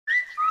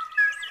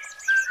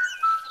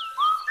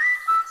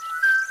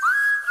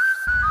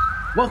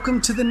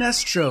Welcome to The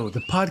Nest Show,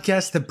 the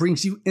podcast that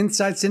brings you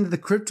insights into the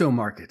crypto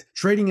market,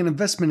 trading and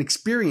investment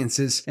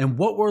experiences, and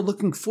what we're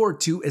looking forward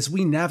to as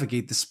we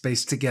navigate the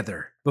space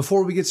together.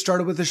 Before we get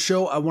started with the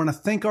show, I want to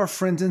thank our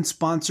friends and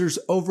sponsors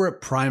over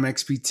at Prime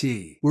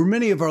XBT, where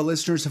many of our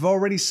listeners have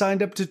already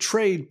signed up to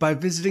trade by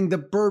visiting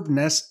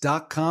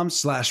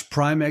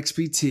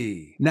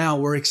theburbnest.com/PrimeXBT. Now,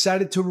 we're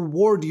excited to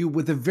reward you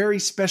with a very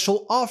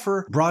special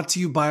offer brought to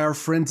you by our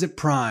friends at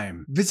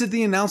Prime. Visit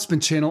the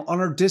announcement channel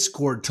on our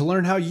Discord to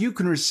learn how you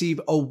can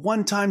receive a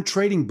one-time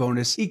trading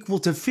bonus equal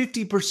to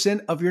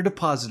 50% of your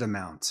deposit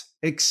amount.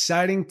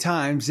 Exciting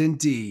times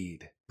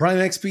indeed. Prime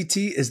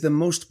XBT is the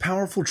most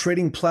powerful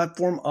trading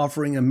platform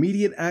offering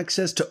immediate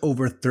access to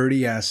over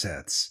 30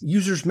 assets.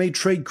 Users may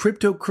trade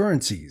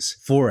cryptocurrencies,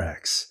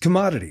 forex,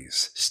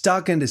 commodities,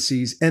 stock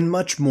indices, and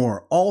much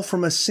more, all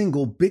from a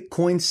single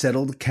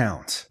Bitcoin-settled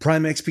account.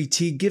 Prime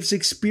XBT gives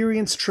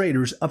experienced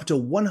traders up to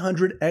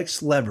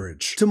 100x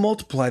leverage to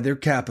multiply their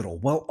capital,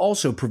 while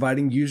also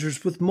providing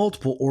users with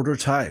multiple order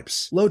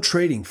types, low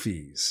trading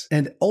fees,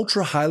 and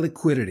ultra-high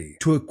liquidity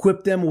to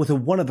equip them with a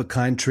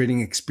one-of-a-kind trading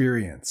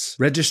experience.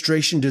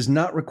 Registration does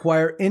not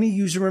require any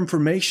user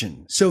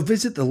information, so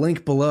visit the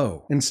link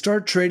below and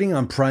start trading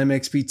on Prime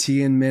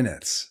XBT in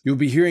minutes. You'll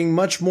be hearing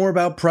much more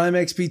about Prime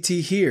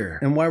XBT here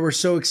and why we're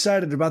so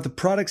excited about the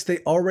products they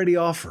already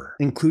offer,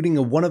 including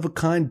a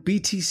one-of-a-kind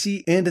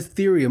BTC and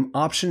Ethereum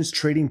options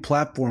trading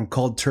platform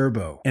called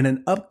Turbo, and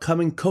an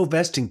upcoming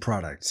co-vesting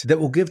product that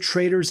will give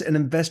traders and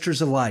investors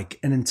alike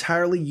an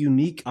entirely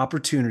unique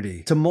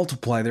opportunity to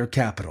multiply their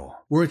capital.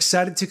 We're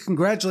excited to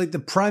congratulate the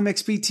Prime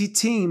XBT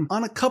team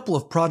on a couple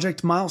of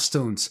project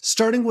milestones,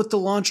 starting with the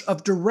launch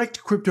of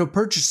direct crypto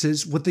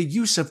purchases with the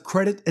use of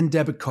credit and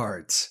debit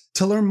cards.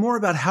 To learn more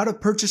about how to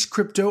purchase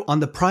crypto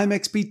on the Prime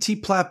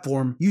XBT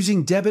platform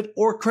using debit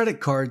or credit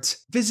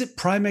cards, visit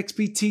Prime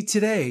XBT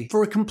today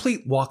for a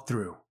complete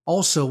walkthrough.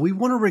 Also, we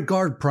want to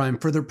regard Prime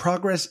for their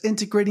progress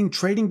integrating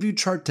TradingView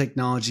chart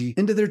technology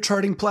into their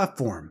charting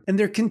platform, and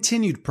their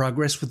continued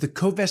progress with the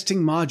co-vesting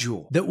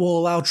module that will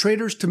allow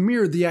traders to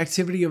mirror the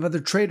activity of other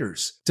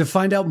traders. To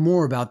find out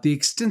more about the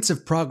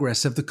extensive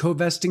progress of the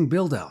co-vesting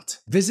build-out,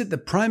 visit the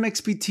Prime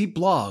XBT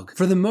blog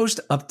for the most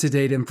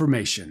up-to-date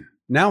information.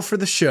 Now for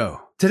the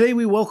show. Today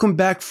we welcome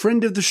back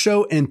friend of the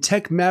show and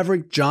tech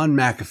maverick John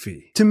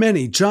McAfee. To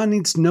many, John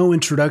needs no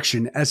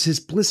introduction as his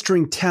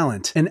blistering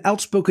talent and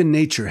outspoken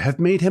nature have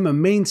made him a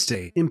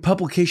mainstay in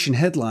publication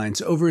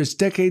headlines over his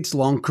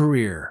decades-long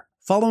career.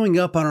 Following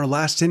up on our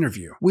last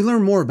interview, we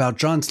learn more about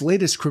John's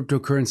latest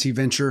cryptocurrency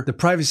venture, the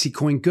privacy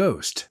coin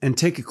Ghost, and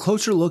take a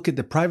closer look at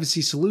the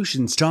privacy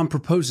solutions John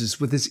proposes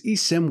with his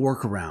eSIM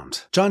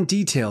workaround. John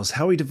details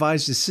how he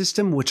devised a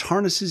system which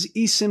harnesses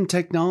eSIM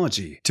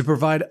technology to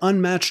provide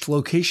unmatched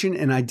location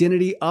and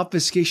identity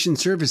obfuscation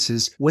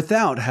services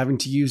without having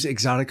to use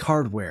exotic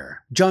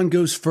hardware. John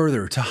goes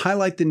further to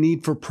highlight the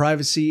need for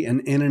privacy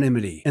and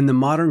anonymity in the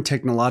modern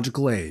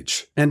technological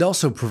age, and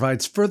also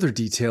provides further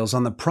details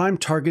on the prime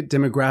target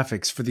demographics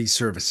for these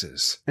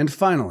services. And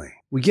finally,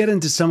 we get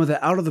into some of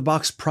the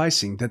out-of-the-box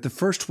pricing that the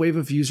first wave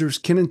of users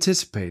can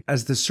anticipate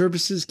as the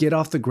services get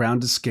off the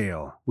ground to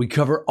scale. We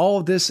cover all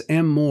of this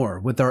and more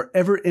with our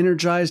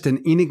ever-energized and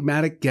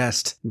enigmatic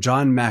guest,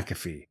 John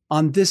McAfee,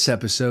 on this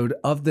episode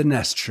of The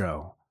Nest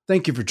Show.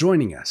 Thank you for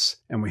joining us,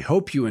 and we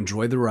hope you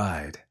enjoy the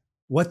ride.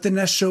 What The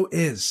Nest Show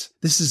is.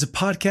 This is a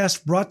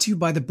podcast brought to you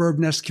by the Burb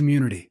Nest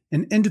community,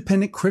 an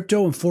independent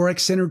crypto and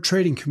forex-centered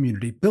trading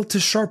community built to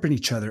sharpen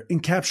each other in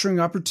capturing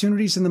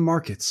opportunities in the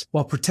markets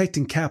while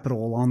protecting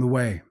capital along the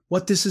way.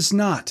 What this is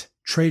not: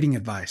 trading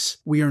advice.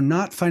 We are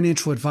not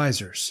financial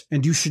advisors,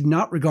 and you should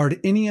not regard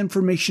any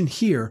information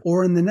here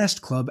or in the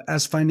Nest Club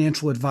as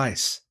financial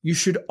advice. You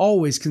should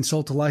always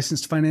consult a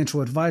licensed financial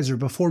advisor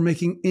before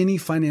making any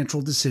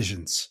financial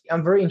decisions.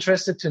 I'm very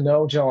interested to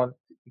know, John,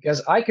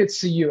 because I could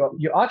see you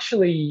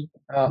actually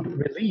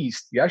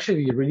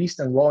released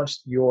and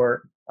launched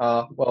your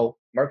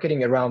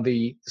marketing around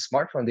the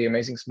smartphone, the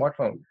amazing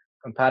smartphone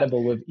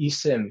compatible with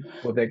eSIM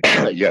with a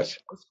yes,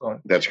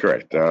 phone. That's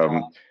correct.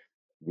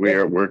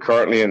 We're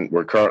currently in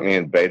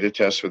beta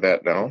test with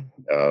that now.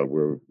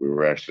 We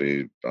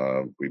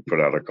put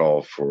out a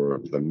call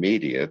for the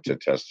media to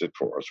test it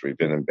for us. We've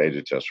been in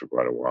beta test for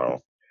quite a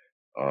while.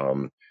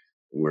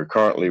 We're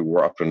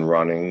up and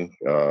running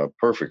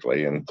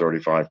perfectly in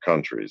 35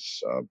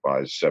 countries.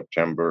 By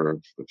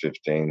September the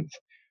 15th,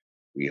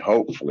 we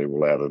hopefully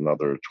will add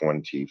another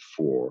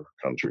 24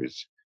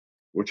 countries,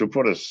 which will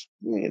put us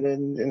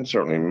in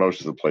certainly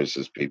most of the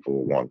places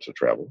people want to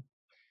travel.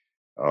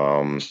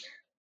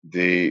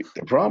 The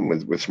problem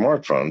with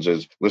smartphones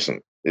is,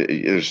 listen,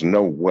 there's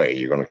no way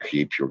you're going to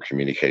keep your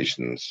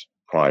communications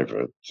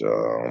private.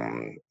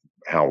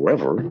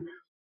 However,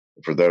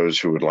 for those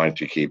who would like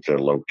to keep their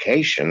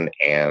location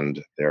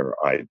and their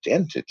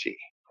identity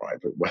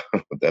private, well,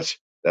 that's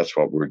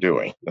what we're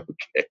doing.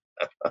 Okay.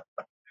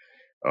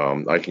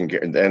 I can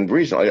get, and the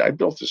reason I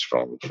built this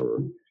phone for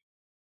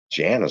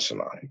Janice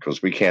and I,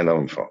 because we can't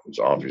own phones,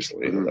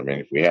 obviously. I mean,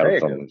 if we had a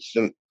phone,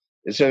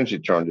 as soon as you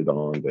turned it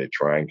on, they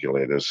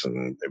triangulate us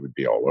and it would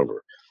be all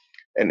over.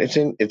 and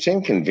it's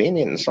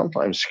inconvenient and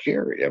sometimes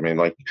scary. I mean,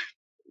 like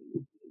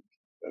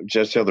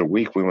just the other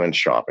week we went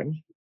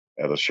shopping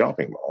at a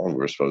shopping mall. We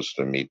were supposed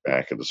to meet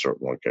back at a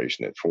certain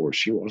location at 4.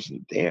 She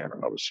wasn't there.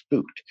 I was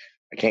spooked.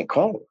 I can't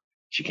call her.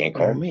 She can't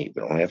call me.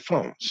 We don't have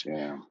phones.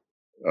 Yeah.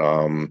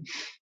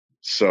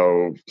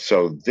 So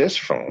this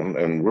phone,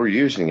 and we're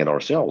using it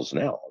ourselves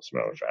now. As a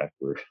matter of fact,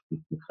 we're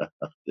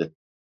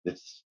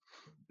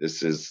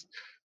this is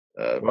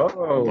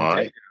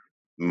Whoa.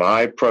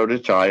 my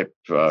prototype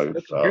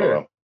That's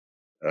good.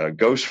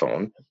 Ghost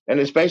phone, and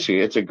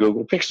it's a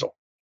Google Pixel,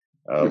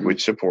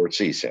 which supports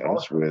eSIMs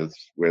Awesome.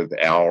 with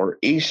our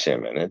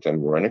eSIM in it,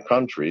 and we're in a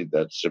country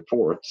that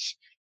supports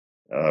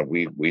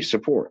we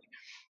support.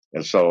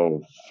 And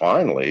so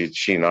finally,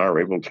 she and I are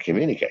able to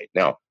communicate.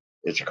 Now,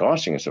 it's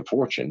costing us a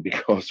fortune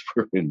because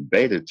we're in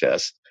beta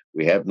test.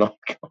 We have not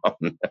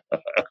gone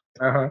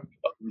Uh-huh.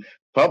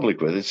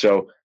 public with it.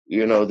 So,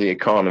 the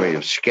economy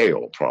of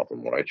scale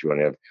problem, right?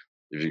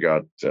 If you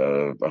got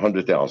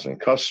 100,000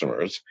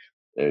 customers,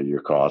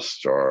 your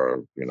costs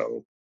are,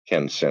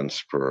 10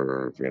 cents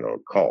per,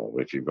 call.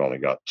 If you've only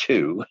got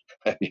 2,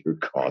 your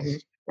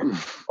costs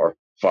are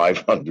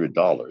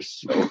 $500.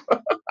 So,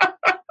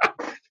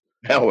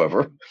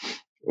 however,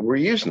 we're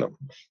using them.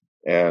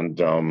 And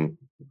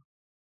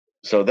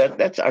so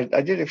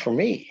I did it for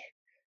me.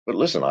 But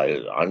listen,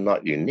 I'm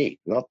not unique,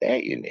 not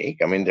that unique.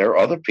 I mean, there are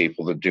other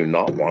people that do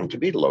not want to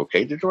be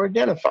located or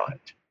identified.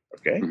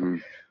 Okay.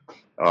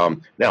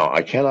 Now,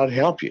 I cannot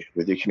help you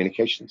with your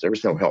communications. There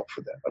is no help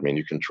for that. I mean,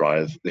 you can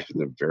try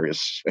the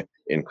various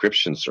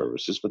encryption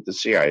services, but the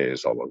CIA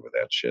is all over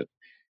that shit.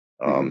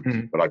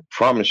 But I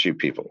promise you,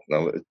 people.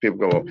 Now, people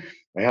go,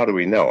 well, how do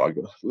we know? I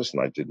go, listen,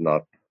 I did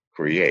not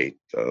create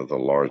the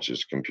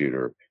largest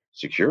computer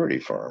security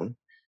firm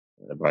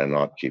by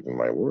not keeping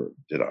my word,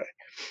 did I?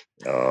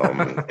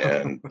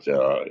 And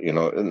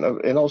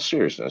in all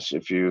seriousness,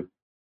 if you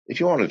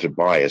wanted to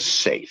buy a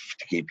safe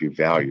to keep your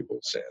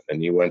valuables in,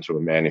 and you went to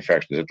a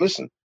manufacturer and said,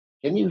 "Listen,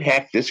 can you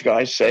hack this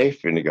guy's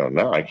safe?" And you go,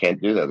 "No, I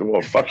can't do that."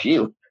 Well, fuck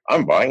you.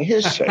 I'm buying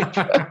his safe.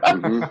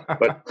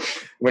 But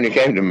when it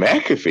came to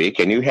McAfee,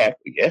 can you hack?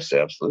 Yes,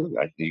 absolutely.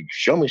 You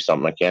show me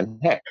something I can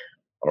hack.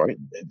 All right,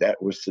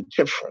 that was the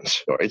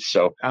difference. All right,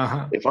 so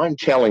if I'm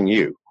telling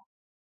you,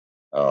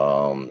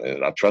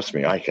 and trust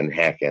me, I can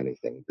hack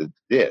anything.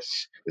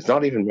 This it's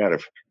not even a matter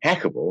of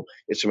hackable.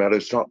 It's a matter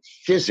of it's not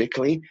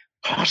physically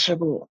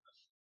possible.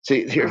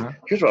 See, here's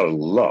what I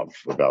love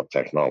about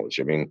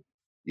technology. I mean,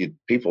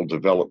 people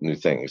develop new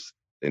things.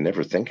 They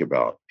never think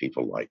about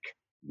people like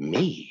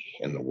me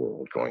in the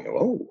world going,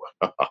 oh,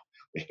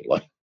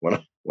 like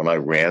when I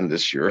ran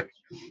this year,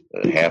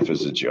 half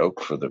as a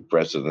joke for the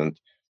president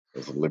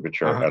of the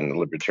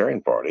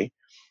Libertarian Party.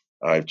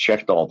 I've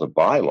checked all the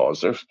bylaws.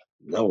 There's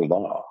no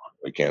law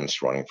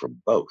against running for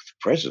both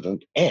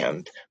president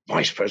and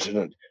vice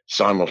president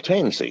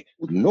simultaneously,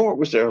 nor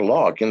was there a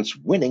law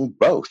against winning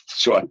both.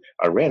 So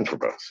I ran for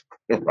both,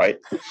 right?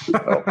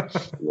 So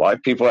why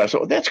people ask,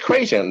 oh, that's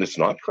crazy. And it's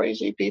not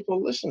crazy,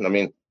 people. Listen, I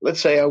mean, let's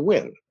say I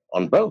win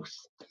on both.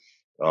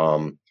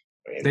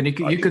 Then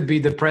you could be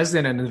the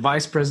president and the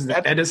vice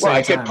president at the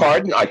same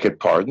time. I could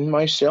pardon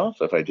myself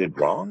if I did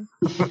wrong.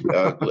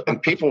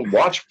 And people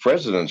watch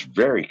presidents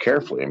very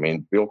carefully. I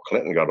mean, Bill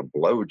Clinton got a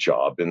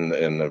blowjob in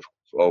the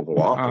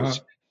Oval Office,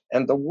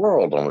 and the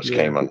world almost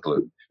came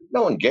unglued.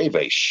 No one gave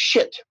a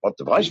shit what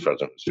the vice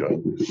president was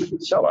doing.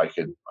 So I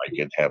could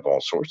have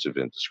all sorts of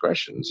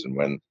indiscretions. And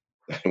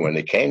when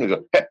they came to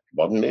go, hey,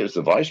 wasn't me as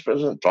the vice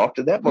president? Talk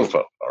to that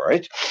mofo. All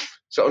right.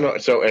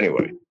 So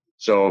anyway.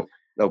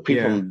 No,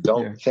 people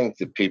don't think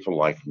that people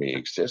like me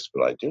exist,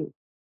 but I do.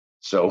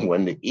 So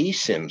when the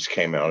eSIMs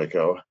came out, I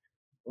go,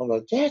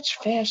 well, that's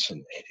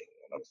fascinating.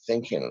 And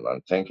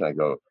I'm thinking, I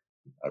go,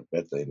 I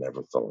bet they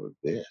never thought of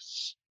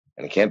this.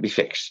 And it can't be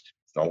fixed.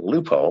 It's not a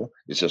loophole.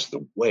 It's just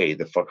the way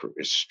the fucker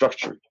is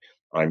structured.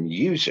 I'm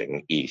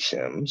using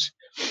eSIMs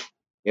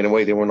in a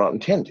way they were not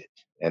intended.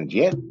 And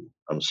yet,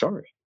 I'm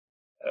sorry,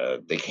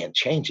 they can't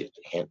change it.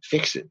 They can't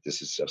fix it.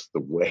 This is just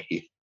the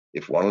way.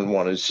 If 1 and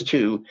 1 is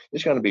 2,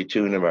 it's going to be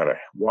 2 no matter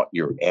what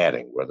you're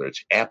adding, whether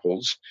it's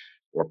apples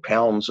or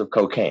pounds of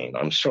cocaine.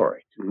 I'm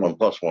sorry. 1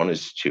 plus 1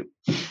 is 2.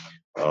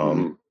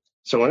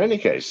 So in any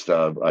case,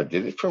 I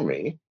did it for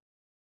me.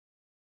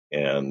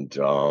 And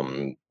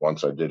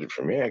once I did it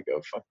for me, I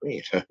go, fuck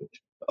me.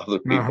 Other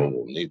people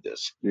will need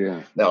this.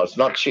 Yeah. Now, it's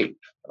not cheap.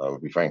 I'll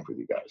be frank with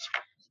you guys.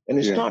 And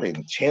it's not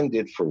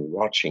intended for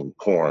watching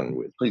porn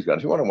with. Please, God,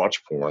 if you want to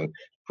watch porn,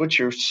 put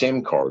your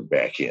SIM card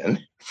back in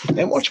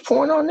and watch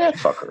porn on that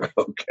fucker.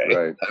 Okay.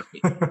 Right.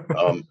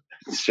 I mean,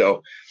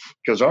 so,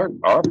 because our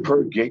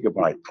per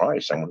gigabyte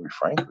price, I'm going to be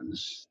frank with,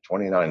 is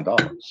 $29.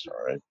 All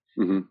right.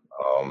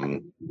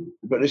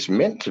 But it's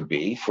meant to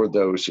be for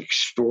those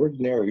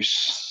extraordinary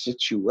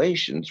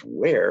situations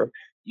where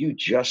you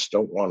just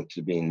don't want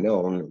to be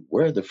known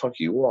where the fuck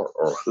you are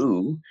or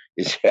who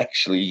is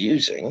actually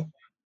using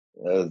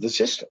the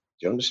system.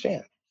 Do you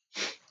understand?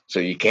 So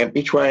you can't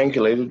be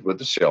triangulated with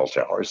the cell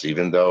towers,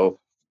 even though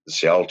the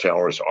cell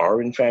towers are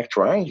in fact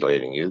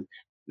triangulating you.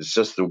 It's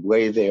just the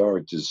way they are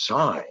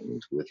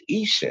designed with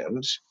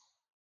eSIMs.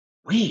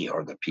 We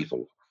are the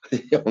people,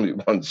 the only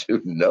ones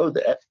who know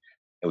that,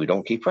 and we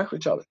don't keep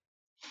records of it.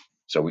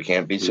 So we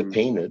can't be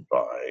subpoenaed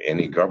by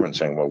any government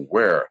saying, well,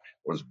 where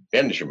was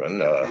Benjamin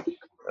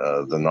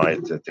the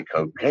night that the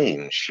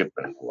cocaine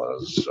shipment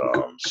was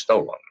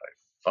stolen?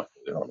 Fuck,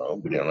 we don't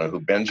know. We don't know who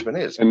Benjamin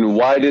is. And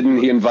why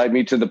didn't he invite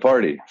me to the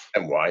party?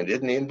 And why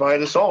didn't he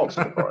invite us all to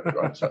the party?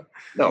 Right? So,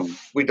 no,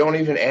 we don't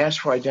even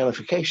ask for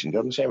identification. You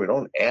understand? We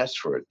don't ask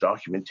for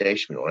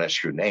documentation. We don't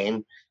ask your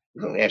name.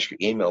 We don't ask your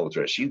email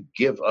address. You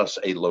give us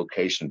a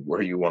location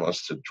where you want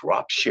us to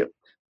drop ship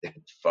that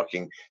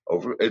fucking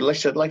over, like I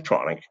said,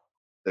 electronic,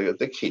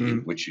 the key,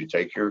 which you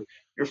take your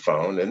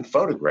phone and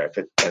photograph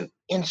it, and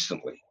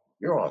instantly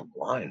you're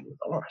online with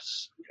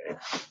us. Okay.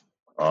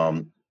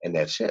 And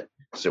that's it.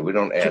 So we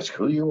don't ask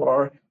who you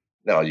are.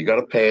 No, you got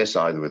to pay us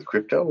either with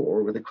crypto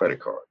or with a credit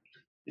card.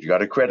 If you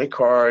got a credit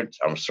card,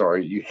 I'm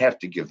sorry, you have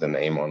to give the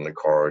name on the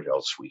card,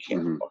 else we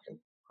can't fucking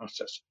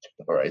process it.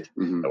 All right.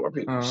 However,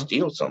 people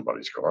steal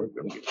somebody's card, we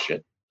don't give a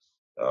shit.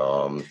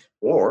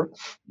 Or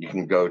you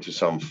can go to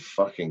some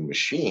fucking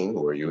machine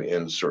where you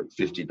insert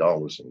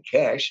 $50 in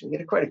cash and get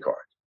a credit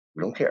card.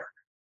 We don't care.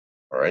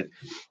 All right.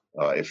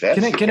 If that's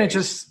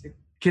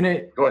can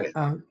I go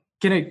ahead.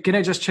 Can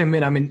I just chime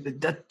in? I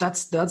mean,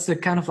 that's the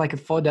kind of like a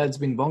thought that's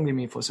been bothering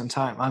me for some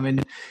time. I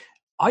mean,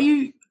 are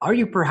you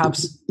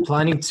perhaps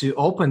planning to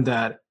open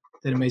that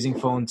amazing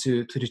phone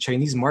to the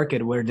Chinese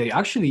market, where they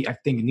actually, I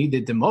think, need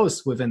it the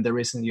most within the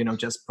recent,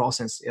 just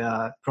protests in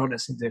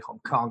Hong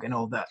Kong and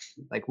all that?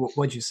 Like,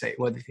 what do you say?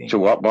 What do you think? To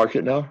what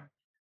market now?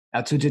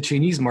 To the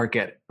Chinese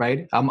market,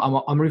 right?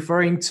 I'm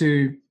referring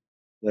to.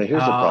 Now,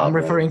 here's the problem. I'm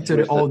referring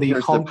to all the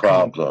Hong Kong.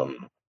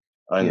 Problem.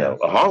 I know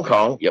Hong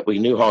Kong. Yep, we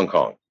knew Hong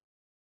Kong.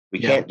 We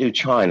can't do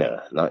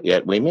China, not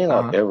yet. We may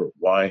not ever.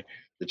 Why?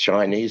 The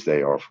Chinese,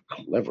 they are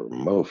clever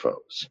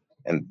mofos.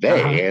 And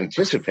they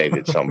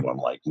anticipated someone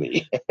like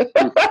me.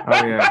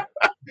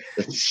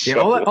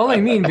 All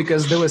I mean,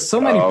 because there was so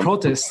many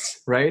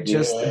protests, right?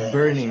 Just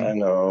burning. I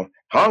know.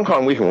 Hong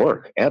Kong, we can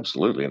work.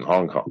 Absolutely, in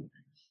Hong Kong.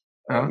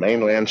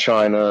 Mainland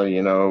China,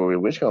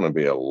 it's going to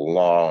be a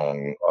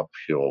long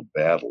uphill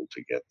battle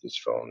to get this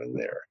phone in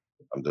there.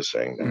 I'm just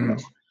saying that now.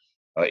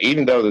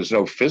 Even though there's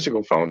no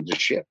physical phone to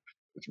ship.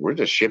 We're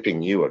just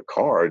shipping you a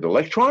card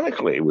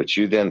electronically, which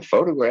you then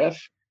photograph.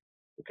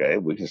 Okay,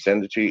 we can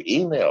send it to your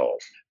email.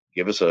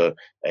 Give us a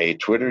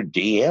Twitter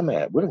DM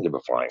at. We don't give a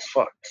flying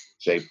fuck.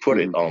 Say, put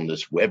it on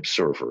this web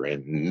server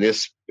in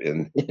this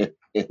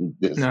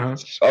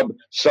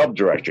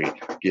subdirectory.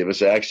 Give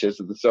us access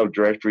to the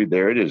subdirectory.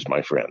 There it is,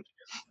 my friend.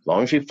 As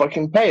long as you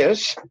fucking pay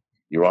us,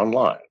 you're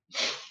online.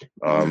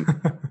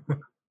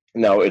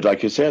 Now,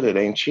 like you said, it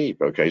ain't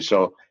cheap. Okay,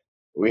 so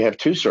we have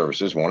two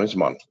services. One is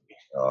monthly.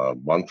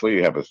 Monthly,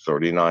 you have a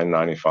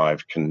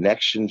 $39.95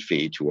 connection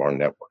fee to our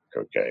network.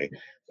 Okay,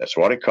 that's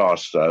what it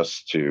costs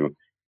us to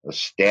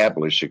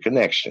establish a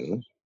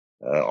connection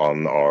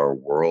on our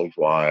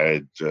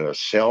worldwide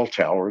cell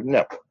tower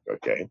network.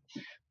 Okay,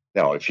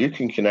 now if you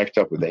can connect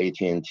up with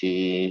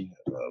AT&T,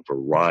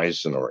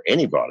 Verizon, or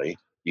anybody,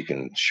 you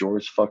can sure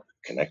as fuck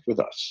connect with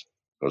us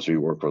because we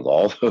work with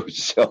all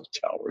those cell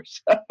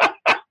towers.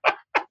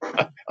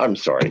 I'm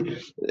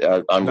sorry.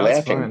 I'm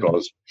laughing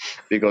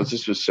because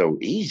this was so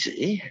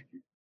easy,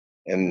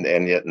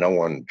 and yet no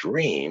one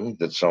dreamed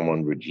that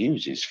someone would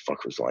use these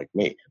fuckers like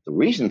me. The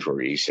reason for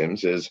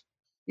eSIMs is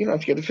you don't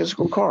have to get a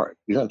physical card.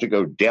 You don't have to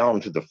go down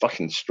to the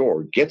fucking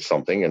store, get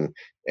something, and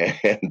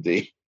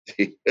the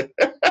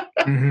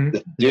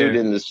dude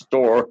in the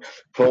store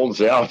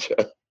pulls out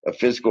a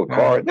physical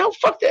card. No,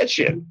 fuck that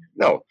shit.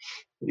 No.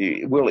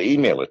 We'll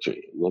email it to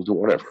you. We'll do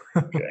whatever.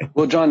 Okay.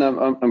 Well, John,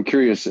 I'm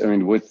curious. I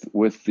mean,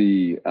 with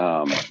the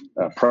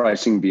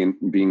pricing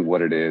being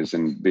what it is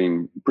and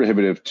being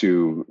prohibitive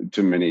to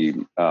many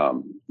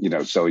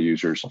cell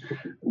users,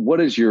 what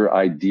is your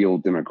ideal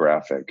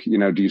demographic?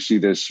 Do you see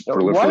this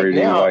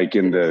proliferating like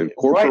in the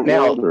corporate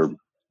world? Or?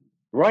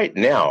 Right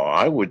now,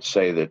 I would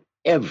say that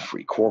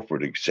every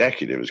corporate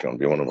executive is going to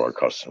be one of our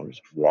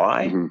customers.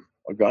 Why?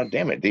 Oh, God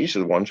damn it! These are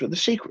the ones with the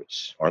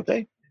secrets, aren't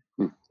they?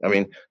 I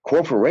mean,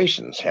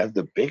 corporations have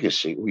the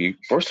biggest secret.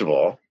 First of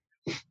all,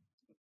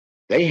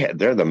 they're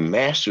the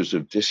masters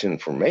of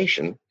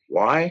disinformation.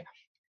 Why?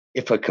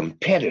 If a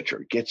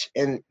competitor gets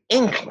an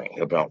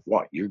inkling about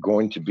what you're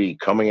going to be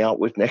coming out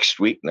with next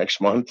week, next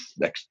month,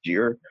 next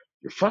year,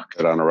 you're fucked.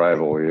 On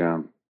arrival,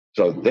 yeah.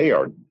 So they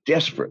are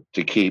desperate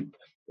to keep.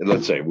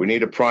 Let's say we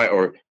need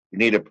or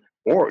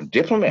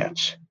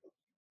diplomats.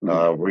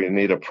 We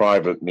need a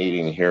private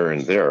meeting here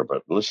and there.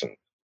 But listen.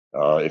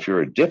 If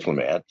you're a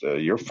diplomat,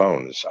 your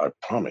phone I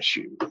promise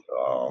you,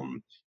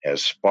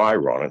 has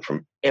spyware on it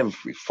from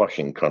every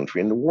fucking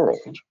country in the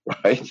world,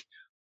 right?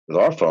 With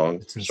our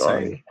phone,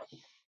 sorry,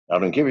 I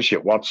don't give a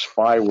shit what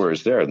spyware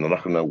is there. They're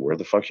not going to know where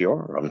the fuck you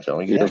are. I'm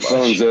telling you. Your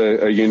phone's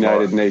a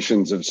United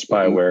Nations of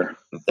spyware.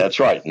 That's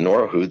right,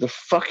 nor who the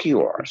fuck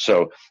you are.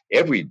 So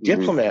every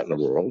diplomat in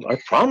the world, I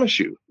promise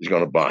you, is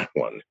going to buy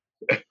one.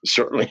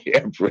 Certainly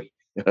every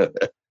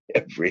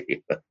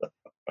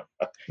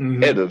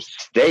head of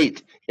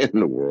state in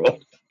the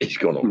world is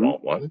going to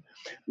want one.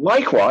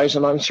 Likewise,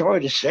 and I'm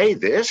sorry to say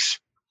this,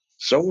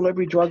 so will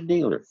every drug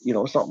dealer.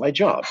 It's not my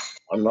job.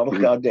 I'm not a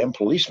goddamn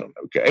policeman,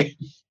 okay?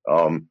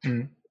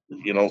 When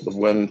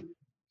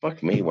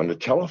the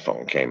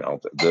telephone came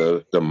out,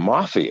 the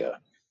mafia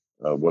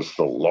was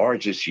the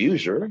largest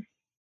user.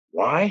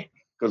 Why?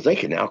 Because they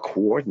can now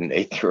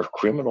coordinate their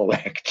criminal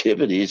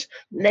activities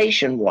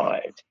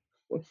nationwide.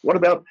 What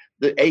about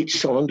the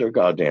 8-cylinder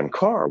goddamn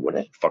car when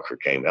that fucker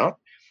came out?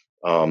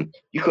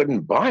 You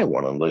couldn't buy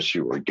one unless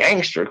you were a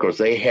gangster because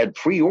they had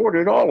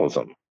pre-ordered all of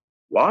them.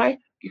 Why?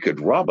 You could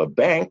rob a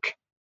bank,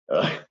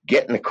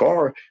 get in a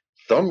car,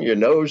 thumb your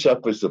nose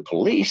up as the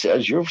police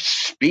as you're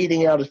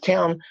speeding out of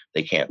town.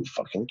 They can't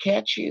fucking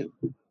catch you.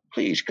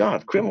 Please,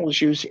 God,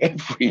 criminals use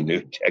every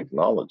new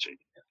technology.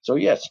 So,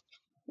 yes,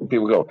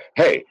 people go,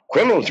 hey,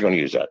 criminals are going to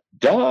use that.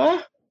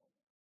 Duh.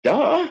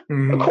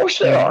 Of course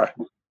they are.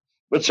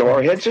 But so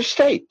are heads of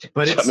state.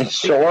 But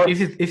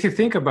if you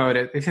think about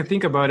it,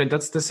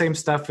 that's the same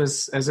stuff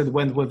as it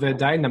went with the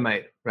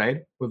dynamite,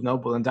 right? With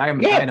Noble and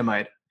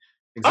dynamite.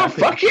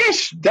 Exactly. Oh, fuck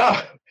yes.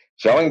 Duh.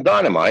 Selling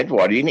dynamite.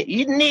 What do you need?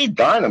 You need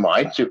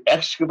dynamite to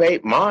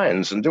excavate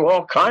mines and do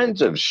all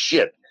kinds of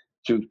shit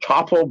to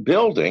topple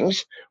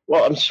buildings.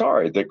 Well, I'm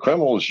sorry, the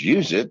criminals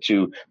use it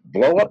to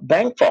blow up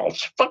bank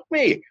vaults. Fuck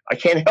me, I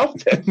can't help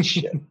that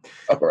shit.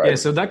 All right. Yeah,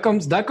 so that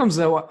comes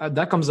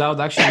out.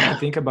 Actually, if you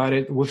think about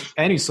it, with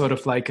any sort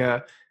of like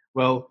like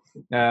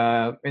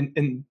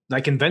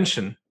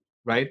invention,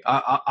 right?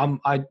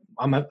 I'm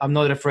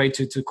not afraid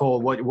to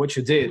call what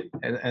you did,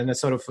 and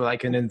it's sort of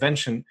like an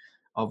invention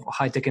of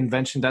high-tech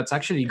invention that's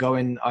actually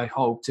going, I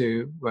hope,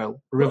 to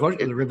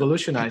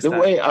revolutionize the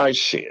that. way I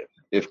see it.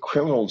 If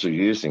criminals are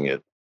using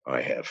it,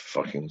 I have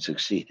fucking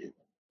succeeded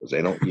because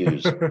they don't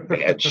use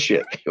bad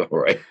shit. All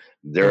right,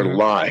 their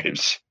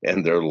lives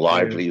and their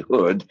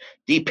livelihood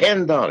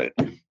depend on it.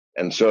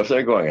 And so if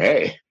they're going,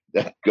 hey,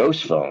 that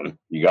ghost phone,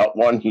 you got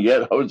one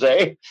yet,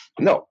 Jose?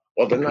 No.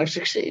 Well, then I've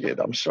succeeded.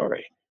 I'm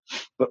sorry.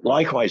 But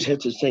likewise,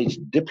 heads of states,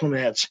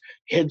 diplomats,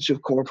 heads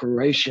of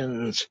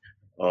corporations,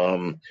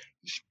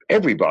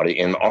 everybody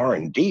in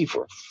R&D,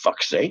 for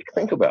fuck's sake,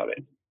 think about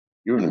it.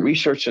 You're in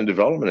research and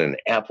development in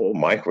Apple,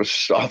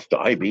 Microsoft,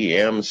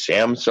 IBM,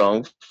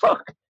 Samsung.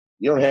 Fuck,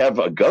 you don't have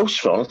a ghost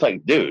phone. It's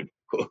like, dude,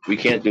 we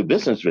can't do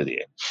business with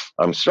you.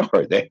 I'm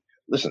sorry.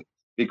 Listen,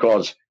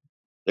 because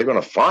they're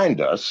going to find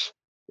us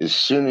as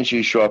soon as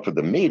you show up at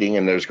the meeting,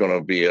 and there's going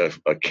to be a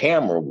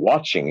camera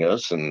watching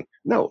us. And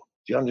no,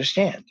 do you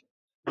understand?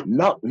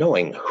 Not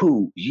knowing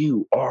who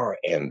you are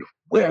and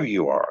where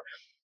you are,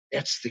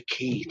 that's the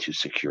key to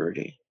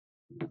security.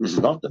 It's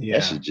not the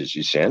messages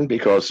you send,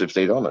 because if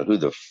they don't know who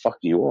the fuck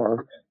you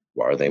are,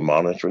 why are they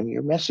monitoring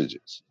your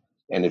messages?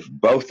 And if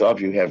both of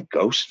you have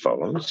ghost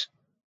phones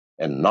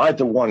and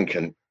neither one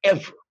can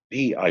ever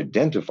be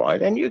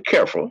identified, and you're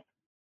careful,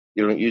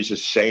 you don't use the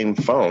same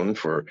phone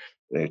for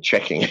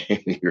checking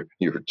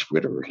your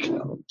Twitter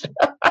account.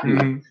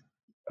 You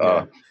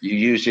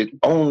use it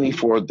only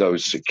for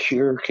those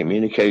secure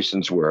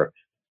communications where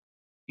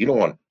you don't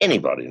want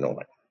anybody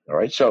knowing. All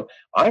right, so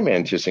I'm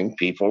anticipating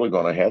people are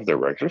going to have their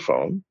regular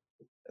phone,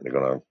 and they're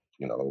going to,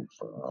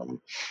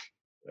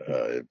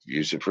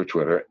 use it for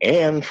Twitter,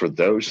 and for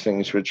those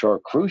things which are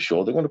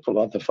crucial, they're going to pull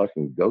out the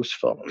fucking ghost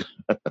phone.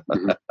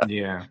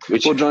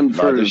 Which John,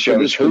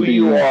 shows who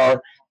you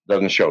are,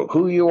 doesn't show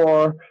who you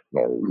are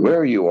nor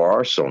where you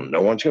are, so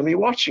no one's going to be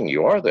watching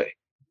you, are they?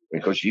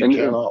 Because you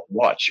cannot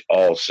watch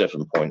all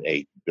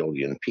 7.8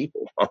 billion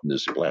people on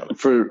this planet.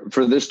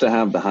 For this to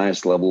have the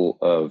highest level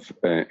of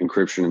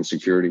encryption and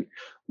security,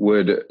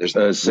 would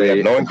say we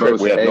have no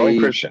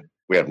encryption.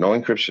 We have no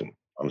encryption.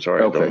 I'm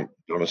sorry. Okay.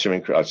 Don't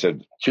assume. I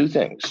said two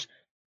things: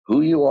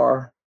 who you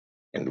are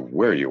and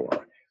where you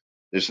are.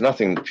 There's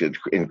nothing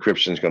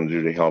encryption is going to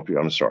do to help you.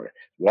 I'm sorry.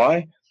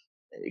 Why?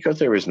 Because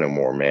there is no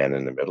more man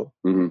in the middle.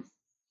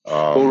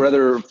 Well,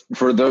 rather,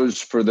 for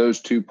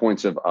those 2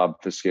 points of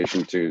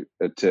obfuscation to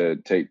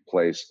take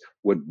place,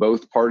 would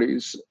both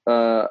parties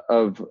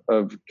of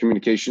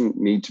communication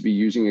need to be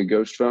using a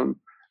ghost phone,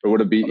 or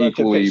would it be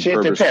equally purposeful?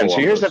 It depends. So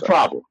here's the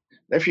problem: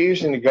 if you're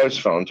using the ghost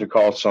phone to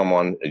call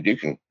someone, you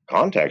can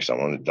contact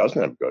someone that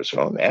doesn't have a ghost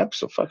phone.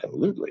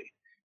 Absolutely.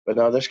 But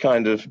now that's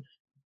kind of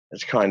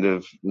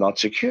not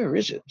secure,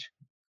 is it?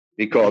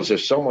 Because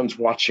if someone's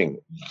watching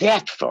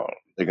that phone,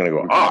 they're going to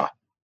go,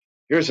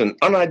 here's an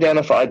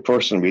unidentified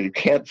person. We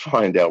can't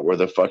find out where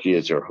the fuck he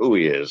is or who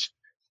he is.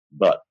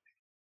 But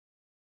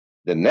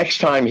the next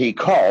time he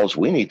calls,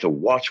 we need to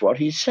watch what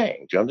he's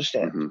saying. Do you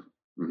understand?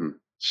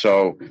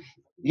 So,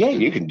 yeah,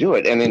 you can do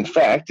it. And in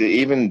fact,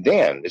 even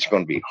then, it's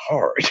going to be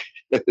hard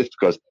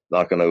because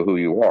not going to know who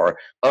you are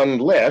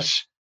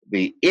unless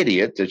the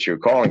idiot that you're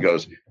calling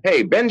goes,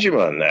 hey,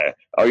 Benjamin,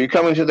 are you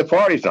coming to the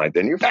party tonight?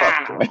 Then you're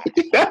fucked.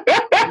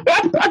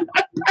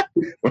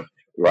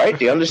 Right?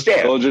 Do you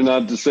understand? Told you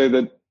not to say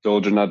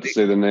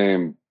the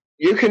name.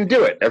 You can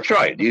do it. That's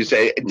right. You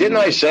say, didn't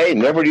I say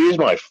never to use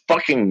my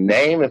fucking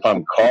name if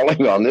I'm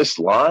calling on this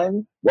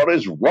line? What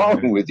is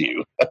wrong with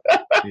you?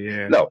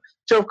 Yeah. No.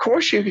 So of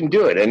course you can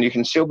do it, and you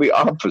can still be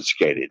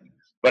obfuscated.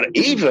 But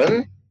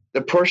even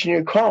the person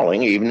you're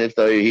calling, even if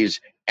he's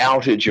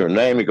outed your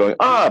name and going,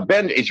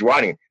 Ben is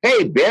writing,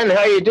 hey Ben,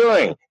 how you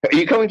doing? Are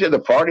you coming to the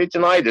party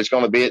tonight? It's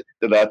going to be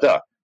da.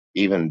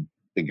 Even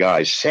the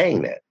guy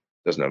saying that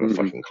doesn't have a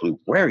fucking clue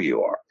where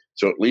you are.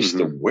 So at least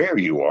the where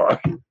you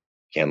are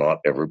cannot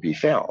ever be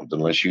found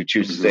unless you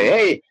choose to say,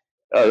 hey,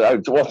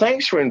 well,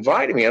 thanks for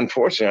inviting me.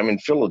 Unfortunately, I'm in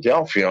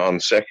Philadelphia on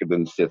 2nd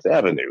and 5th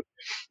Avenue.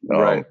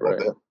 Right.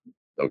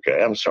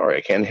 Okay, I'm sorry.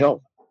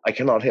 I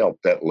cannot help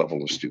that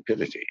level of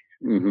stupidity.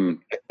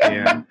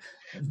 Yeah.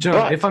 John,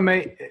 But- if I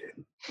may,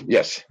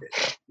 Yes.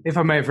 if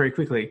I may, very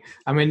quickly.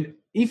 I mean,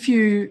 if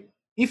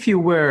you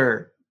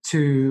were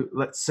to,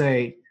 let's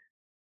say,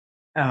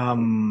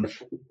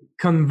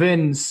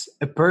 convince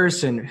a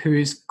person who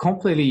is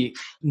completely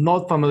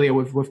not familiar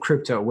with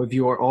crypto, with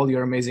all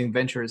your amazing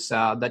ventures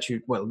that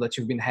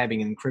you've been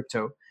having in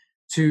crypto,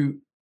 to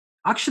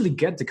actually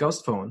get the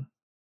Ghost phone,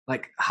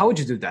 like, how would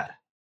you do that?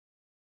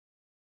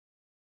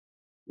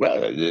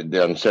 Well,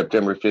 on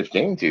September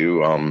 15th, you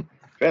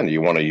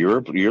want a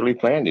yearly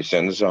plan, you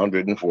send us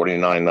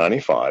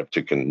 $149.95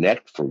 to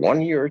connect for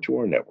 1 year to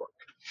our network.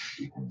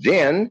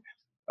 Then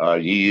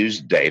you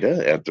use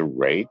data at the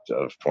rate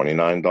of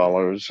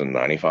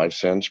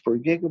 $29.95 per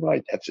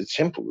gigabyte. That's as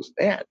simple as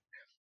that.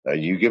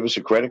 You give us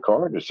a credit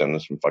card to send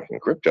us some fucking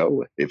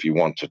crypto if you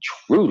want to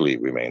truly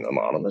remain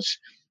anonymous.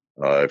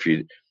 If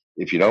you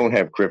don't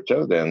have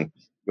crypto, then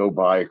go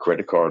buy a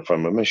credit card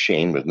from a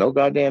machine with no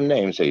goddamn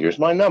name. Say, here's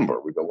my number.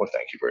 We go, well,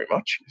 thank you very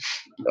much.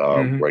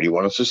 Where do you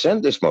want us to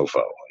send this mofo?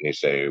 And you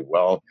say,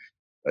 well,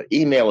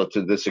 email it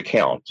to this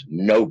account,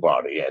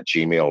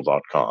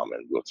 nobody@gmail.com.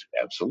 And we'll say,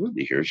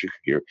 absolutely, here's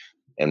your,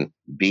 and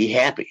be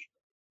happy.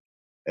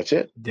 That's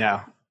it.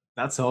 Yeah,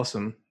 that's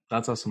awesome.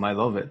 That's awesome. I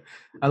love it.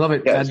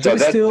 Yeah,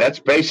 so that's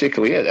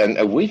basically it.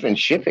 And we've been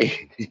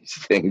shipping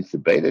these things to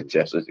beta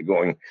testers and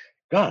going,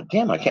 God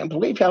damn, I can't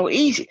believe how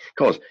easy.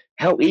 Because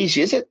how easy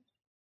is it?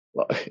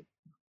 Well,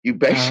 you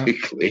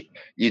basically,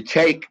 you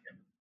take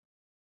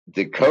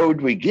the code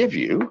we give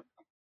you,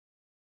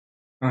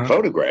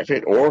 photograph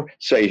it, or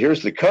say,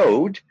 here's the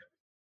code,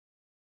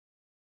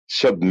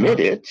 submit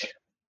it,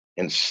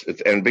 and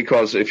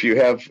because if you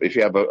have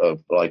a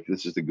like,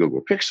 this is the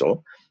Google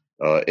Pixel,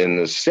 in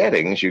the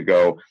settings you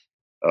go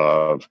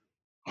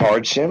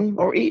hard SIM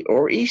or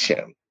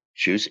eSIM.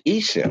 Choose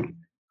eSIM.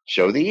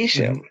 Show the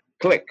eSIM.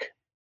 Click.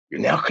 You're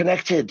now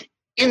connected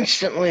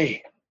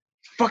instantly.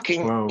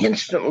 Fucking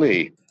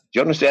instantly. Do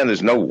you understand?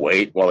 There's no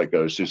wait while it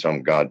goes through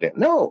some goddamn.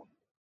 No,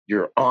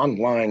 you're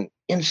online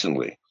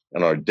instantly,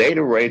 and our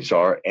data rates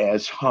are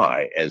as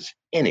high as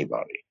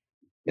anybody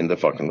in the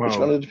fucking. It's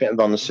going to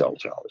depend on the cell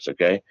towers.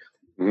 Okay.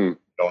 Don't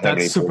have That's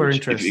any super 4G.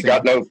 interesting. If you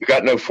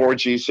got no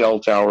 4G cell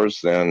towers,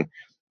 then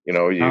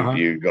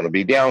you're going to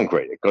be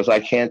downgraded, because I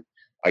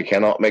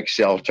cannot make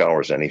cell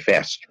towers any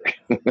faster.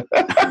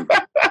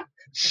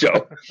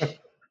 So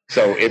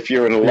if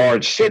you're in a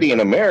large city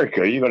in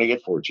America, you're going to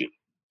get 4G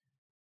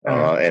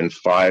and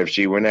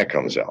 5G when that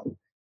comes out.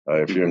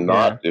 If you're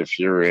not, if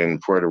you're in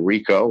Puerto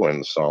Rico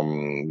and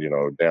some,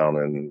 down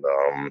in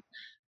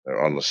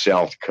on the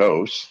South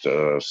Coast,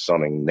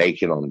 sunning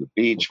naked on the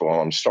beach, well,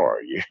 I'm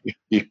sorry,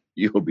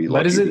 you will be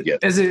lucky to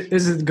get. Is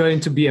it going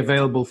to be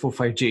available for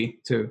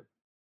 5G too?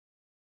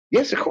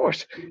 Yes, of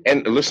course.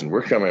 And listen,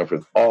 we're coming up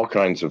with all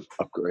kinds of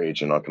upgrades.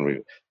 You're not going to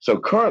be. So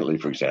currently,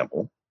 for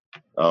example,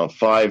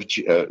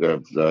 5G,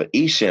 the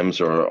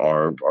eSIMs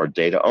are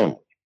data only.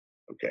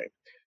 Okay.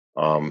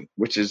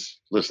 Which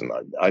is, listen,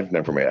 I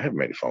haven't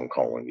made a phone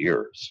call in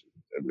years.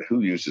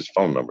 Who uses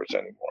phone numbers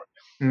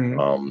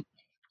anymore?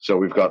 So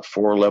we've got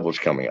 4 levels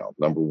coming out.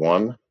 Number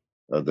 1,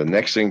 the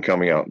next thing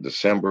coming out in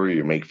December,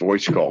 you make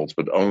voice calls,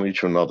 but only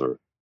to another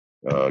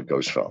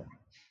ghost phone.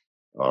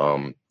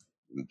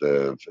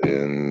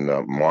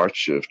 In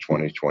March of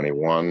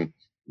 2021,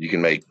 you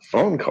can make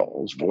phone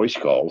calls, voice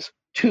calls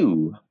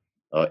to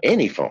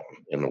any phone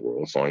in the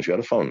world, as long as you got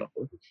a phone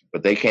number,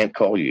 but they can't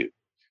call you.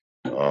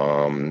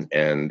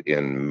 And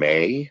in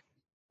May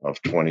of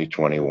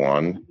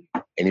 2021,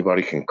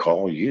 anybody can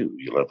call you.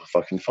 You'll have a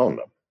fucking phone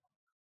number.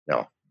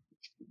 Now,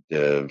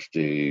 the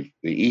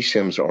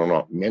eSIMs are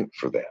not meant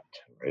for that,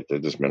 right? They're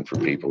just meant for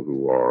people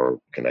who are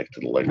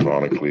connected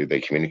electronically. They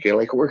communicate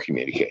like we're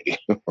communicating,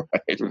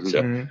 right?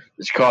 So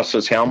this costs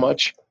us how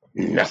much?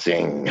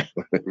 Nothing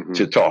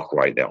to talk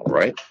right now,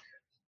 right?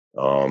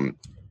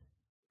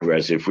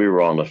 Whereas if we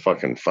were on the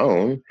fucking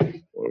phone,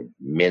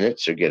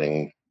 minutes are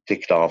getting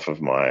ticked off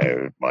of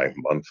my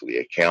monthly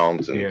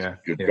account, and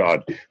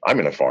God, I'm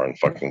in a foreign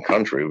fucking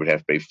country, would have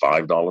to pay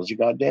 $5 a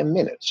goddamn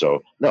minute.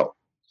 So no,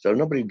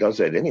 nobody does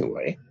that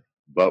anyway.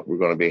 But we're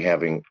going to be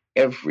having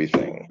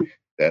everything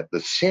that the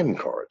SIM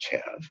cards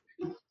have.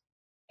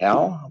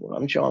 Al, well,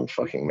 I'm John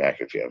fucking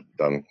McAfee.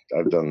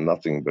 I've done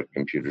nothing but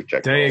computer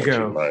technology. There you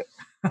go.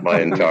 my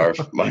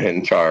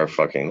entire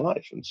fucking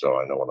life, and so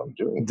I know what I'm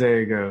doing. There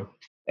you go.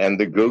 And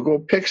the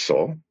Google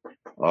Pixel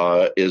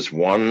is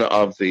one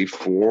of the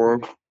 4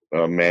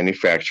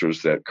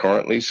 manufacturers that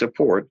currently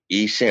support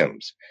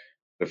eSIMs.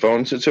 The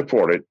phones that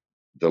support it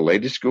the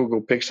latest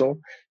Google Pixel,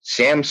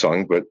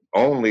 Samsung, but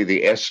only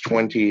the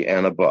S20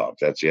 and above.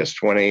 That's the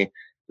S20,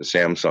 the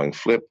Samsung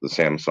Flip, the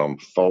Samsung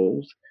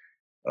Fold,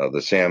 the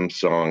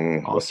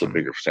Samsung. What's the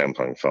bigger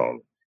Samsung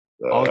phone?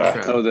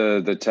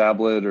 The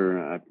tablet,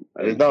 or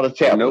it's not a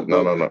tablet.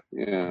 No.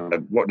 Yeah.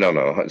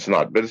 No, it's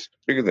not. But it's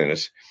bigger than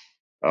this.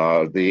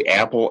 The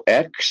Apple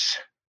X,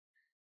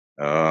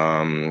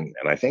 and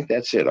I think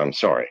that's it. I'm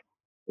sorry.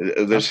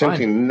 There's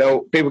simply no.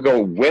 People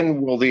go,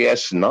 when will the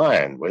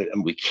S9?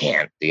 We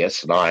can't. The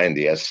S9,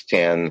 the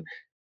S10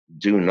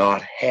 do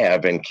not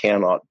have and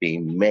cannot be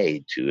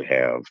made to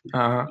have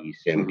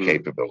eSIM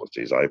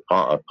capabilities. I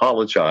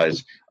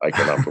apologize. I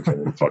cannot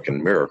perform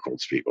fucking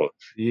miracles, people.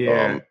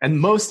 Yeah, and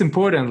most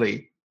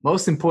importantly,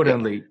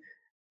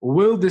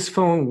 will this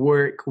phone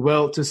work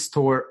well to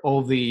store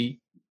all the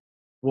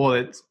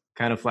wallets,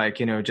 kind of like,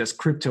 just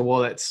crypto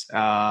wallets?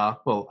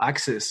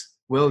 Access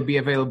will it be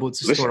available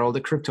to store all the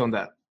crypto on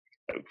that?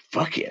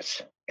 Fuck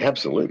yes,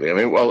 absolutely. I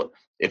mean, well,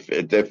 if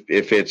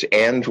it's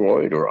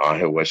Android or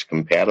iOS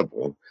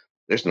compatible,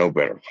 there's no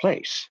better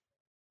place.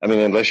 I mean,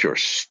 unless you're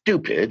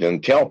stupid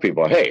and tell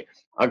people, hey,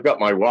 I've got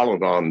my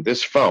wallet on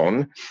this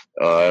phone,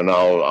 and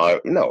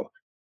no.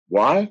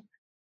 Why?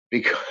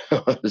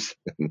 Because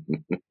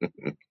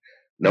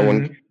no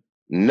one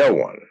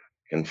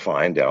can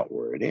find out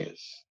where it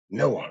is.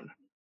 No one.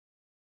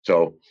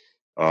 So,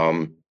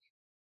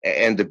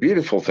 and the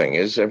beautiful thing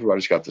is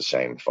everybody's got the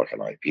same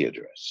fucking IP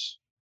address.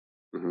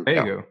 There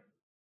you go.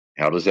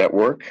 How does that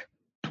work?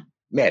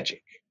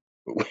 Magic.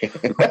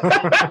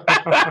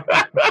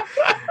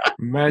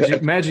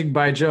 Magic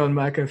by John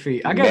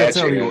McAfee. I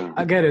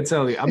gotta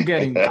tell you, I'm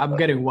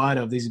getting one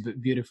of these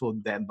beautiful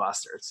damn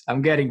bastards.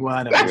 I'm getting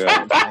one of these.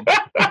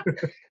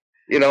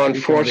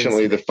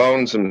 Unfortunately, the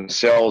phones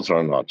themselves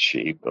are not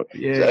cheap.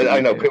 I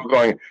know people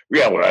going,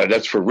 well,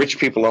 that's for rich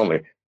people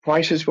only.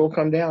 Prices will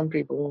come down,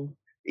 people,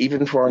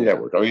 even for our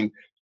network. I mean,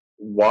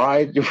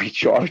 why do we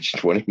charge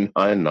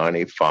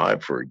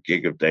 $29.95 for a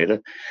gig of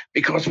data?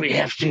 Because we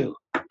have to.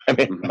 I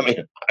mean,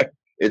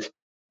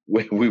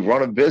 we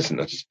run a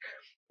business,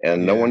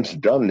 and no one's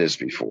done this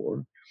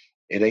before.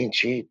 It ain't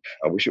cheap.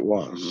 I wish it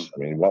was. I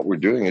mean, what we're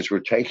doing is we're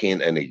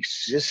taking an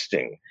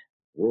existing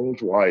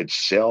worldwide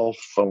cell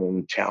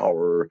phone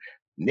tower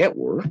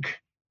network,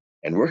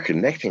 and we're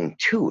connecting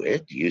to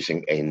it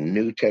using a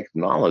new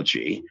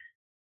technology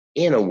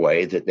in a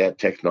way that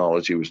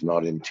technology was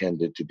not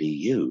intended to be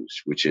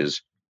used, which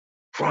is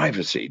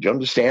privacy. Do you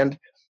understand?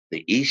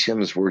 The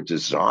eSIMs were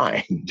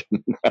designed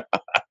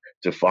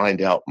to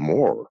find out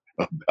more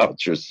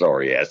about your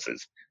sorry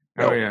asses.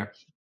 No, oh, yeah.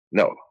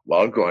 No.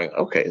 Well, I'm going,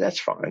 okay, that's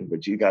fine,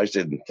 but you guys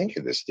didn't think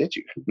of this, did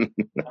you?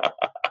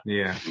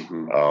 Yeah.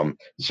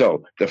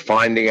 So the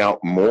finding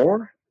out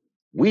more,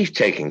 we've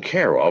taken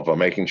care of by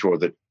making sure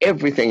that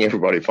everything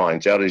everybody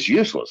finds out is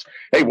useless.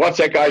 Hey, what's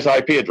that guy's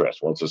IP address?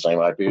 Well, it's the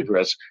same IP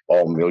address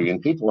all million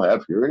people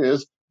have. Here it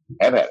is.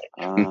 Have at it.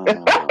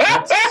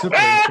 That's super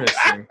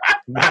interesting.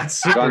 That's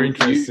super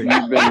interesting.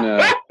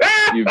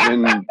 You've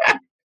been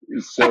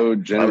so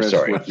generous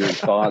with your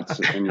thoughts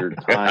and your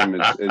time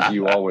as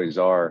you always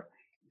are,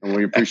 and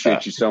we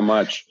appreciate you so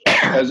much.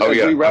 I'm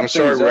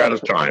sorry we're out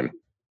of time.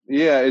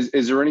 Yeah,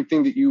 is there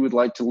anything that you would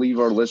like to leave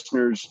our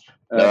listeners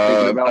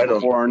thinking about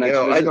before our next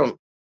visit?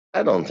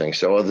 I don't think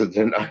so. Other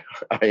than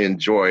I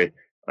enjoy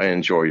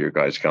your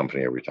guys'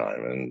 company every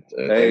time. And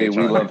hey,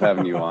 we love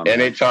having you on.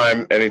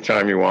 Anytime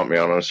you want me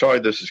on. I'm sorry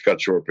this is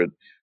cut short, but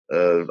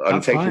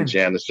I'm taking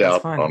Janice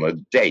out on a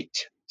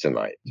date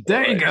tonight.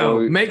 There you go.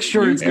 Make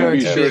sure it's going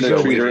to be sure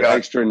to treat her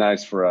extra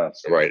nice for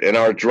us. Right, and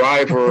our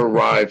driver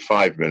arrived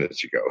 5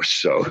 minutes ago,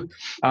 so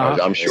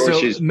I'm sure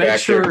she's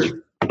back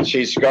there.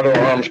 She's got her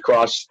arms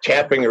crossed,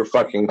 tapping her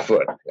fucking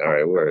foot. All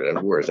right,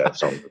 where is that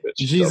son of a bitch?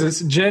 Jesus,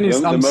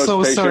 Janice, I'm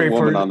so sorry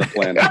for on the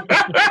planet.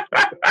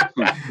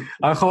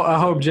 I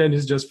hope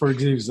Janice just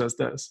forgives us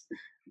this.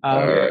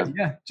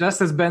 Yeah,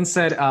 just as Ben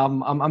said,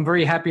 I'm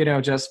very happy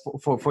just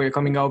for you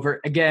coming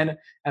over again,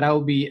 and I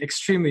will be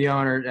extremely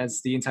honored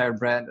as the entire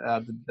brand.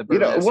 Why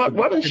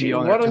don't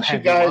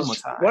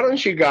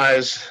you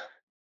guys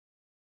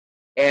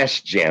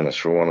ask Janice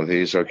for one of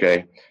these,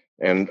 okay?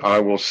 And I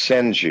will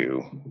send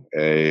you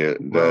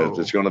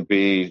it's going to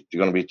be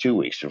 2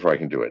 weeks before I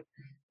can do it,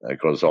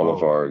 because all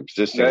of our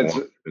existing ones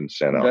have been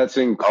sent out. That's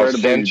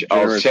incredibly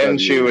I'll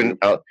send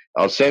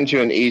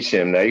you an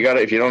eSIM. Now you got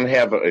to, if you don't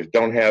have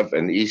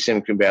an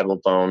eSIM compatible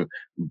phone,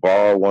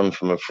 borrow one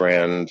from a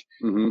friend.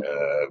 Go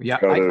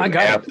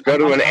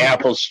to an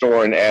Apple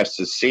store and ask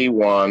to see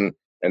one,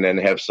 and then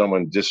have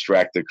someone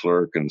distract the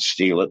clerk and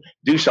steal it.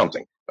 Do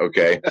something.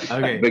 Okay.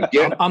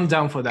 But I'm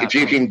down for that. If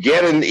you can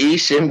get an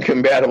eSIM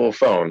compatible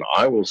phone,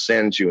 I will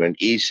send you an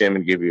eSIM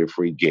and give you a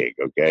free gig.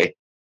 Okay.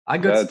 I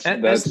got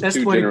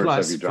S20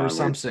 Plus for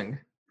Samsung.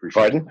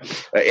 Pardon?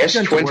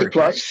 S20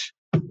 Plus,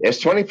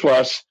 S20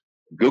 Plus,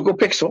 Google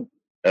Pixel,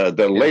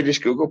 the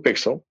latest Google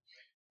Pixel,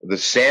 the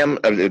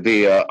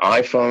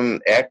iPhone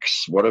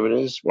X, whatever it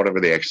is, whatever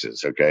the X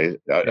is. Okay.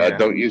 I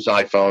don't use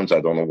iPhones. I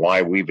don't know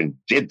why we even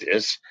did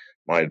this.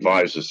 My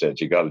advisor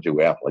said you got to do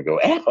Apple. I go,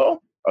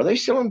 Apple? Are they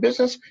still in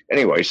business?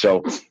 Anyway,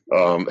 so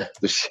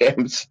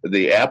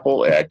the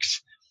Apple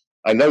X,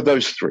 I know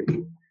those three.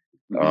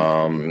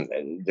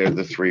 And they're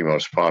the three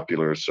most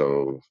popular.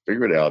 So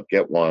figure it out.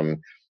 Get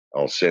one.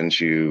 I'll send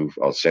you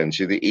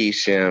the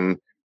eSIM.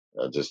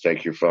 Just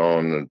take your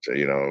phone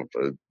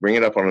and bring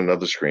it up on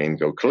another screen.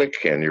 Go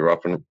click, and you're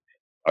up. And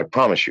I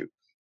promise you,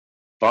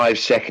 5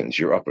 seconds,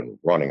 you're up and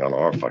running on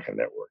our fucking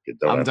network.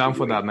 I'm down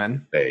for that,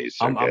 man. Days,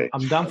 okay?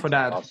 I'm down for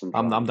that. Awesome,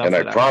 I'm down And for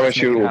I that. promise Let's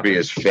you, make it will be happen.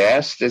 as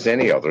fast as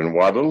any other. And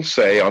what it'll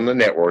say on the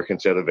network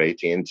instead of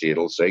AT&T,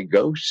 it'll say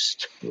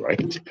Ghost,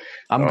 right?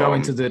 I'm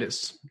going to do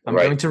this. I'm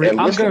right. going to. And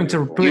I'm listen, going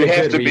to put you a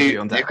have good to be.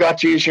 review on that. You've got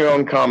to use your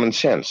own common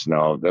sense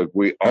now. That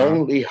we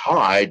only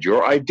hide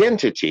your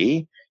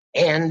identity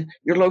and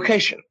your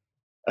location.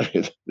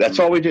 That's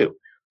all we do.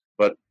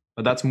 But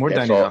that's more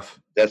that's than all, enough.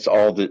 That's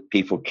all that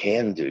people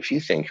can do. If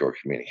you think your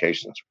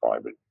communication's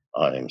private,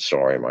 I am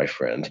sorry, my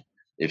friend.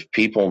 If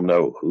people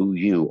know who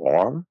you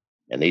are,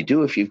 and they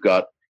do, if you've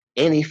got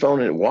any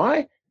phone, and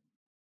why?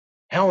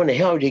 How in the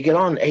hell do you get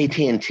on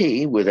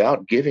AT&T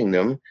without giving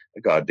them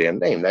a goddamn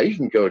name? Now, you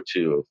can go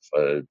to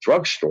a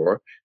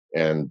drugstore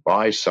and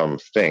buy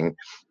something,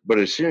 but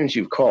as soon as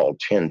you've called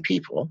 10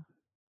 people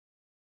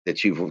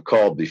that you've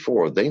called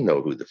before, they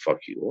know who the fuck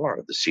you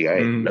are. The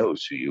CIA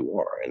knows who you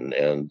are.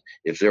 And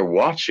if they're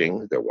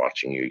watching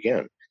you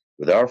again.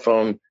 With our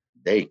phone,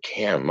 they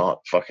cannot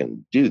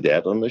fucking do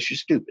that unless you're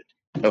stupid.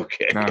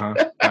 Okay.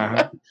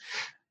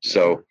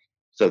 So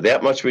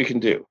that much we can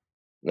do.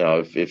 Now,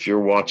 if you're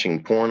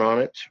watching porn on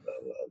it,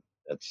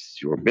 that's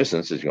your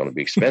business. Is going to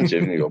be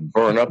expensive, and you'll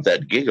burn up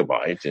that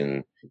gigabyte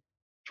in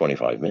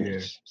 25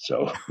 minutes.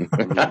 So,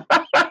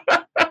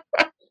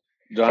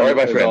 John, all right,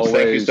 my friends, always,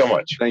 thank you so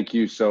much. Thank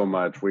you so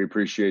much. We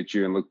appreciate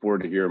you and look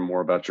forward to hearing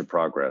more about your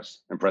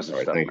progress. Impressive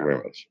stuff. Thank you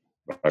very much.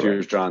 Bye-bye.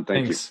 Cheers, John.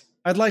 Thank you.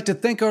 I'd like to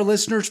thank our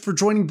listeners for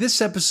joining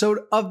this episode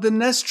of The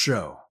Nest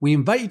Show. We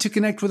invite you to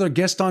connect with our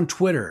guest on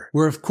Twitter,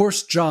 where of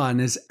course John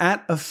is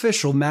at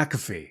official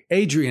McAfee,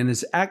 Adrian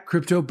is at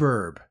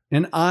CryptoBurb,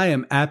 and I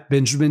am at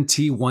Benjamin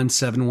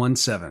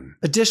T1717.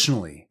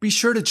 Additionally, be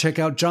sure to check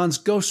out John's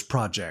Ghost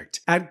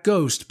project at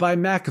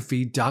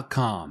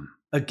ghostbymcafee.com.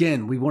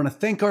 Again, we want to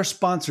thank our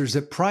sponsors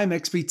at Prime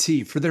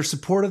XBT for their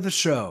support of the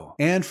show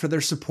and for their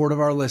support of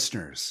our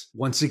listeners.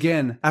 Once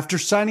again, after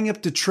signing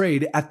up to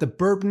trade at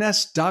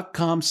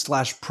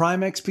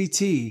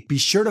theburbnest.com/PrimeXBT, be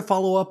sure to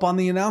follow up on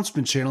the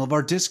announcement channel of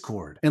our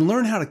Discord and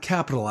learn how to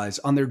capitalize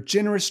on their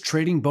generous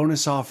trading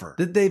bonus offer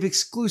that they've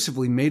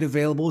exclusively made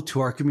available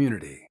to our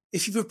community.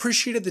 If you've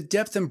appreciated the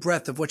depth and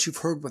breadth of what you've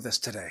heard with us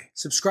today,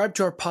 subscribe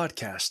to our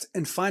podcast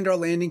and find our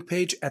landing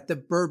page at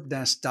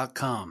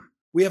theburbnest.com.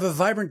 We have a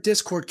vibrant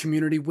Discord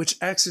community which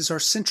acts as our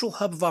central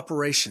hub of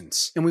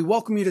operations, and we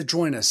welcome you to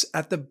join us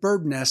at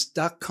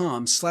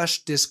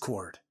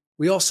theburbnest.com/Discord.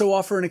 We also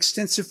offer an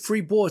extensive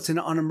free bulletin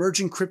on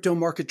emerging crypto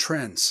market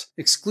trends,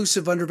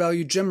 exclusive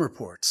undervalued gem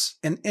reports,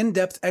 and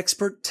in-depth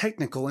expert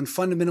technical and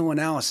fundamental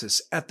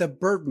analysis at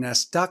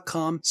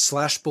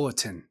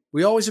theburbnest.com/bulletin.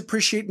 We always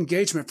appreciate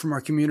engagement from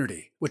our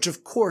community, which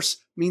of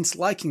course means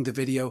liking the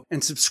video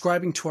and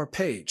subscribing to our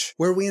page,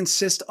 where we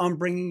insist on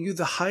bringing you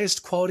the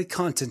highest quality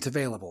content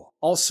available.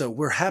 Also,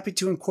 we're happy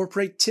to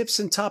incorporate tips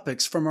and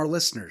topics from our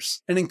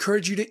listeners and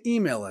encourage you to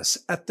email us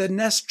at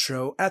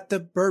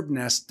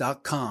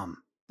thenestshow@theburbnest.com.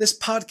 This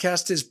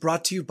podcast is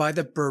brought to you by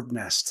The Burb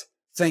Nest.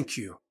 Thank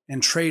you,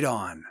 and trade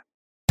on.